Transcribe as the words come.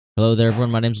Hello there everyone,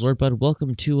 my name is LordBud.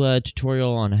 Welcome to a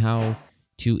tutorial on how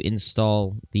to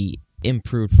install the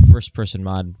improved first person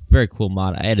mod. Very cool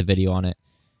mod. I had a video on it.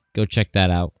 Go check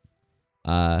that out.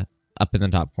 Up in the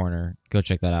top corner. Go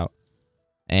check that out.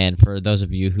 And for those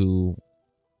of you who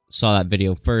saw that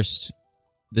video first,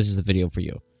 this is the video for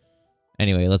you.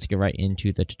 Anyway, let's get right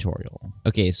into the tutorial.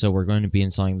 Okay, so we're going to be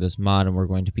installing this mod, and we're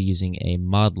going to be using a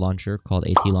mod launcher called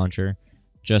AT Launcher,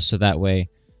 just so that way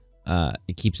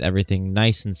it keeps everything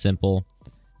nice and simple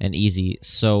and easy.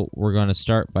 So we're going to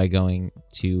start by going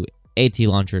to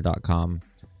atlauncher.com.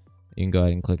 You can go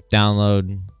ahead and click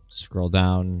download, scroll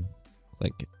down,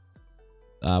 click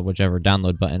whichever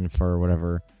download button for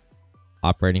whatever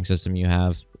operating system you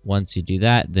have. Once you do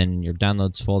that, then in your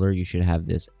downloads folder, you should have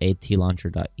this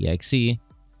atlauncher.exe.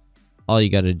 All you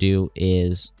got to do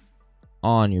is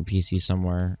on your PC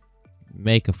somewhere,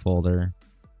 make a folder,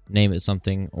 name it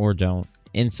something or don't.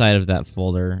 Inside of that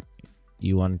folder,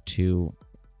 you want to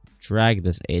drag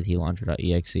this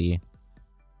atlauncher.exe.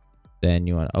 Then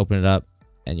you want to open it up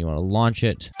and you want to launch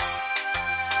it.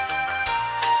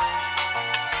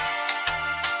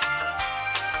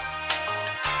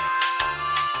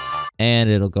 And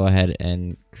it'll go ahead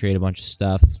and create a bunch of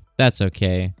stuff. That's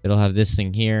okay. It'll have this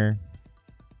thing here.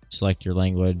 Select your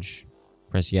language,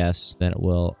 press yes. Then it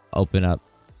will open up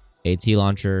AT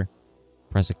Launcher,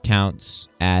 press accounts,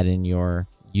 add in your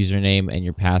username and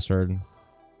your password.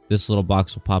 This little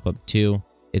box will pop up too.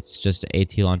 It's just an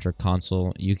AT Launcher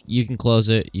console. You can close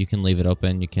it, you can leave it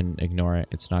open, you can ignore it.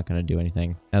 It's not going to do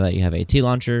anything. Now that you have AT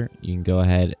Launcher, you can go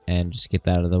ahead and just get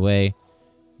that out of the way.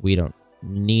 We don't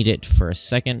need it for a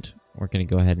second. We're going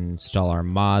to go ahead and install our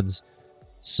mods.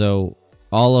 So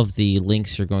all of the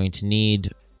links you're going to need,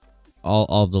 all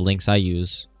of the links I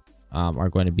use are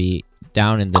going to be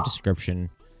down in the description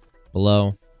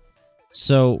below.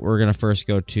 So we're going to first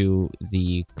go to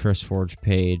the CurseForge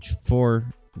page for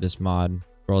this mod.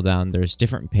 Scroll down. There's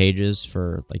different pages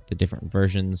for like the different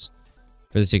versions.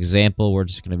 For this example, we're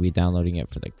just going to be downloading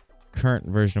it for the current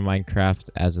version of Minecraft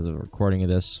as of the recording of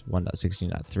this,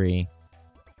 1.16.3.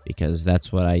 because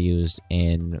that's what I used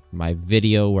in my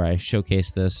video where I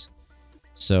showcased this.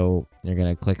 So you're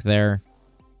going to click there.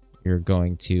 You're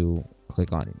going to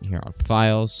click on here on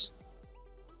Files.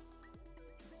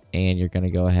 And you're going to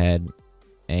go ahead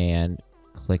and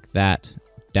click that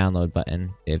download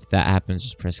button. If that happens,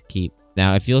 just press keep.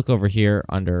 Now, if you look over here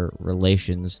under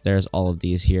Relations, there's all of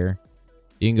these here.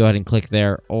 You can go ahead and click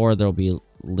there, or there'll be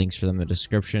links for them in the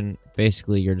description.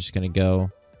 Basically, you're just going to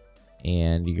go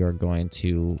and you're going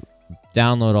to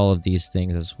download all of these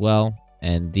things as well.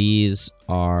 And these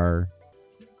are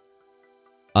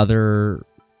other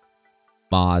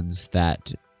mods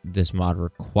that this mod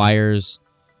requires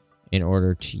in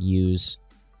order to use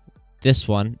this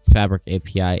one. Fabric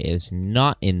API is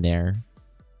not in there,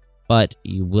 but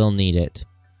you will need it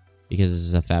because this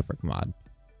is a Fabric mod.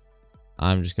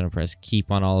 I'm just going to press keep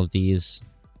on all of these.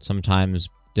 Sometimes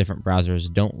different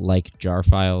browsers don't like jar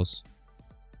files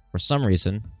for some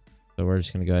reason, so we're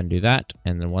just going to go ahead and do that.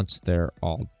 And then once they're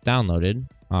all downloaded,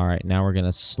 all right, now we're going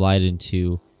to slide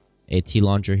into AT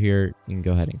Launcher here. You can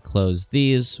go ahead and close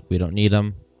these. We don't need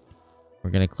them. We're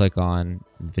going to click on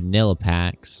Vanilla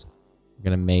Packs.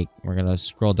 We're going to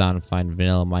scroll down and find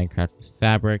Vanilla Minecraft with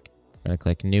Fabric. We're going to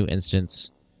click New Instance.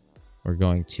 We're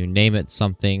going to name it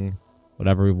something,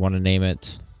 whatever we want to name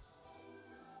it,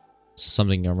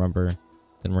 something you'll remember.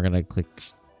 Then we're going to click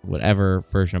whatever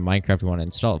version of Minecraft we want to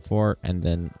install it for, and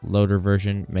then loader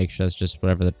version, make sure it's just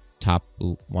whatever the top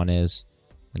one is,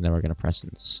 and then we're going to press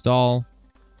install.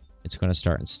 It's going to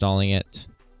start installing it.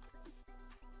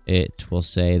 It will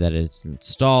say that it's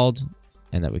installed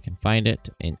and that we can find it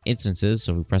in instances.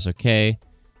 So we press OK,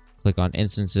 click on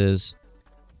instances,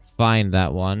 find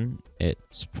that one.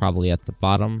 It's probably at the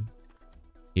bottom.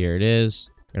 Here it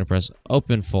is. We're going to press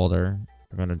open folder.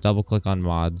 We're going to double click on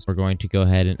mods. We're going to go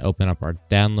ahead and open up our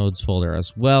downloads folder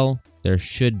as well. There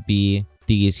should be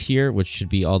these here, which should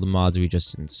be all the mods we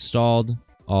just installed,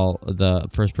 all the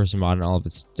first person mod and all of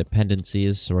its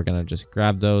dependencies. So we're going to just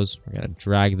grab those. We're going to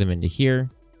drag them into here.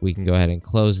 We can go ahead and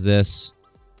close this.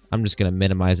 I'm just going to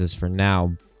minimize this for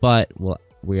now, but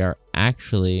we are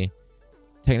actually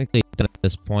technically done at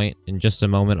this point. In just a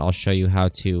moment, I'll show you how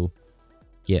to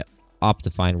get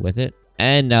Optifine with it.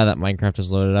 And now that Minecraft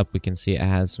is loaded up, we can see it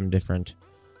has some different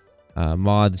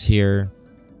mods here.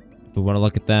 If we want to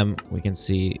look at them, we can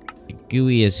see the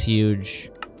GUI is huge,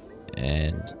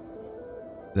 and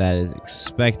that is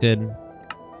expected.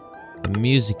 The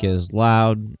music is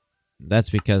loud.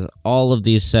 That's because all of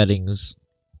these settings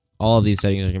are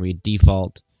going to be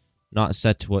default, not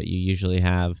set to what you usually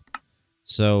have.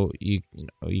 So you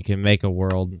can make a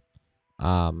world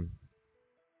And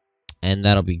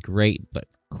that'll be great. But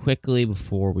quickly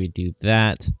before we do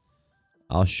that,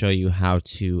 I'll show you how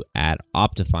to add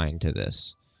Optifine to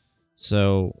this.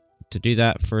 So to do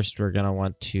that, first we're gonna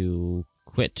want to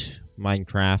quit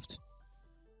Minecraft.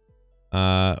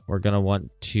 We're gonna want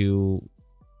to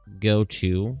go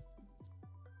to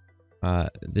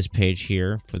this page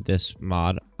here for this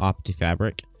mod,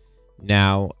 OptiFabric.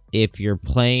 Now, if you're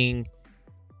playing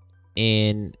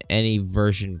in any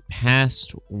version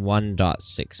past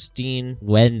 1.16,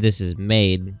 when this is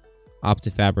made,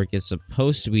 OptiFabric is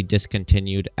supposed to be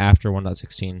discontinued after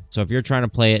 1.16. So if you're trying to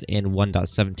play it in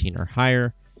 1.17 or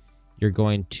higher, you're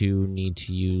going to need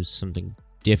to use something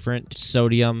different.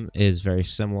 Sodium is very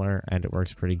similar and it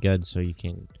works pretty good, so you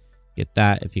can get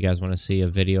that. If you guys want to see a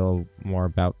video more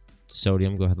about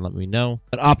Sodium, go ahead and let me know.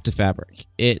 But OptiFabric,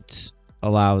 it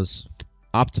allows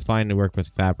Optifine to work with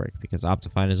Fabric because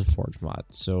Optifine is a Forge mod.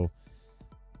 So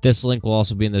this link will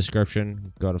also be in the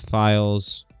description. Go to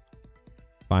Files,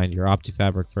 find your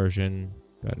OptiFabric version,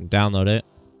 go ahead and download it,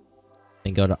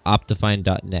 and go to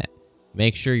optifine.net.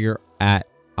 Make sure you're at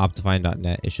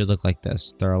optifine.net. It should look like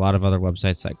this. There are a lot of other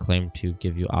websites that claim to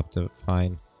give you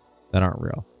Optifine that aren't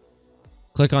real.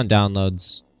 Click on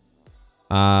Downloads,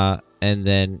 and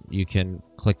then you can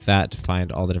click that to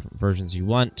find all the different versions you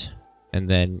want. And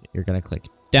then you're going to click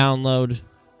Download.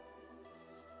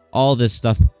 All this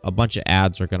stuff, a bunch of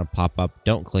ads are going to pop up.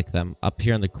 Don't click them. Up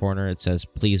here in the corner, it says,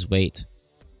 please wait.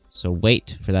 So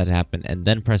wait for that to happen, and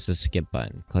then press the skip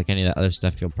button. Click any of that other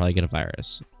stuff, you'll probably get a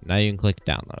virus. Now you can click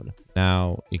Download.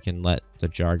 Now you can let the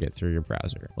jar get through your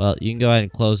browser. Well, you can go ahead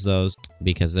and close those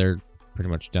because they're pretty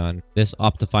much done. This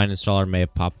Optifine installer may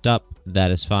have popped up. That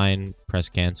is fine. Press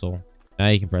Cancel. Now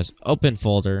you can press Open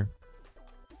Folder.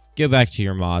 Go back to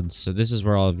your mods. So this is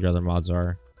where all of your other mods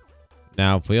are.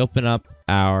 Now, if we open up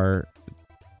our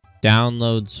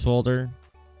Downloads folder,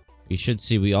 you should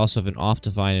see we also have an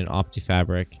Optifine and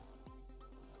OptiFabric.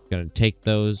 Gonna take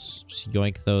those, just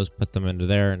yoink those, put them into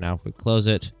there. Now, if we close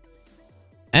it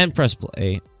and press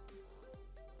play,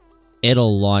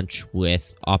 it'll launch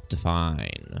with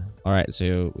Optifine. All right,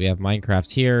 so we have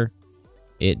Minecraft here.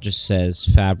 It just says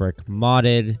Fabric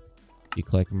modded. You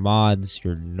click mods,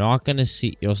 you're not gonna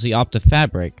see, you'll see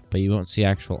OptiFabric, but you won't see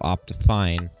actual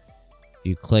Optifine. If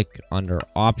you click under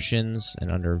options and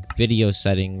under video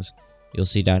settings, you'll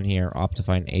see down here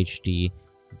Optifine HD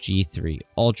G3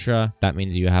 Ultra. That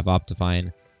means you have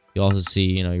Optifine. You also see,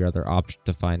 your other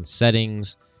Optifine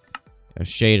settings,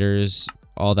 shaders,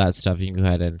 all that stuff. You can go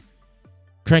ahead and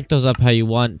crank those up how you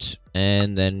want,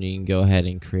 and then you can go ahead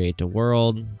and create a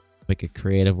world, make a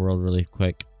creative world really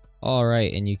quick. All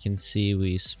right, and you can see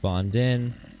we spawned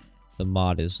in. The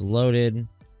mod is loaded.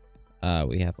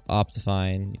 We have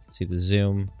Optifine. You can see the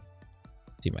zoom.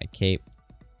 See my cape.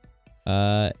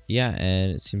 Yeah,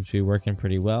 and it seems to be working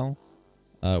pretty well.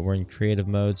 We're in creative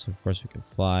mode, so of course we can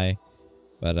fly.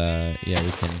 But yeah,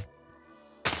 we can,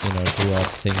 do all the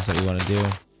things that we want to do.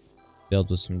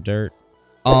 Build with some dirt.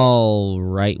 All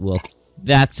right, well,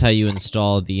 that's how you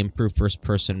install the improved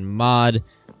first-person mod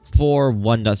for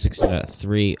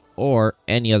 1.16.3 or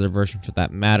any other version for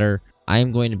that matter.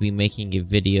 I'm going to be making a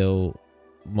video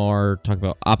more talking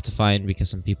about Optifine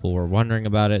because some people were wondering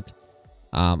about it.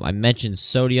 I mentioned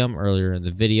Sodium earlier in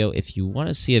the video. If you want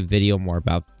to see a video more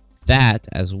about that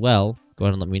as well, go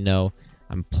ahead and let me know.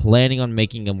 I'm planning on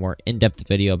making a more in-depth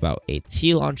video about AT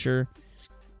Launcher,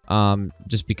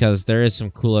 just because there is some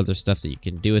cool other stuff that you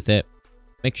can do with it.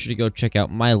 Make sure to go check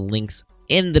out my links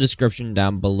in the description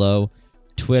down below.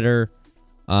 Twitter,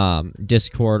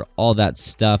 Discord, all that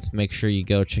stuff. Make sure you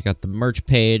go check out the merch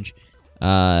page.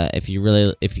 If you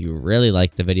really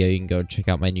like the video, you can go check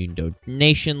out my new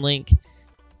donation link.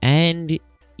 And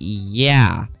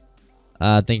yeah,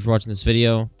 thanks for watching this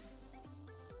video.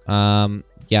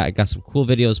 Yeah, I got some cool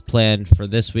videos planned for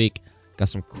this week. Got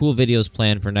some cool videos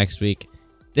planned for next week.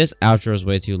 This outro is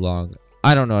way too long.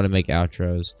 I don't know how to make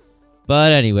outros.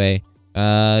 But anyway,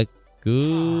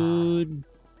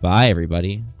 goodbye,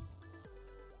 everybody.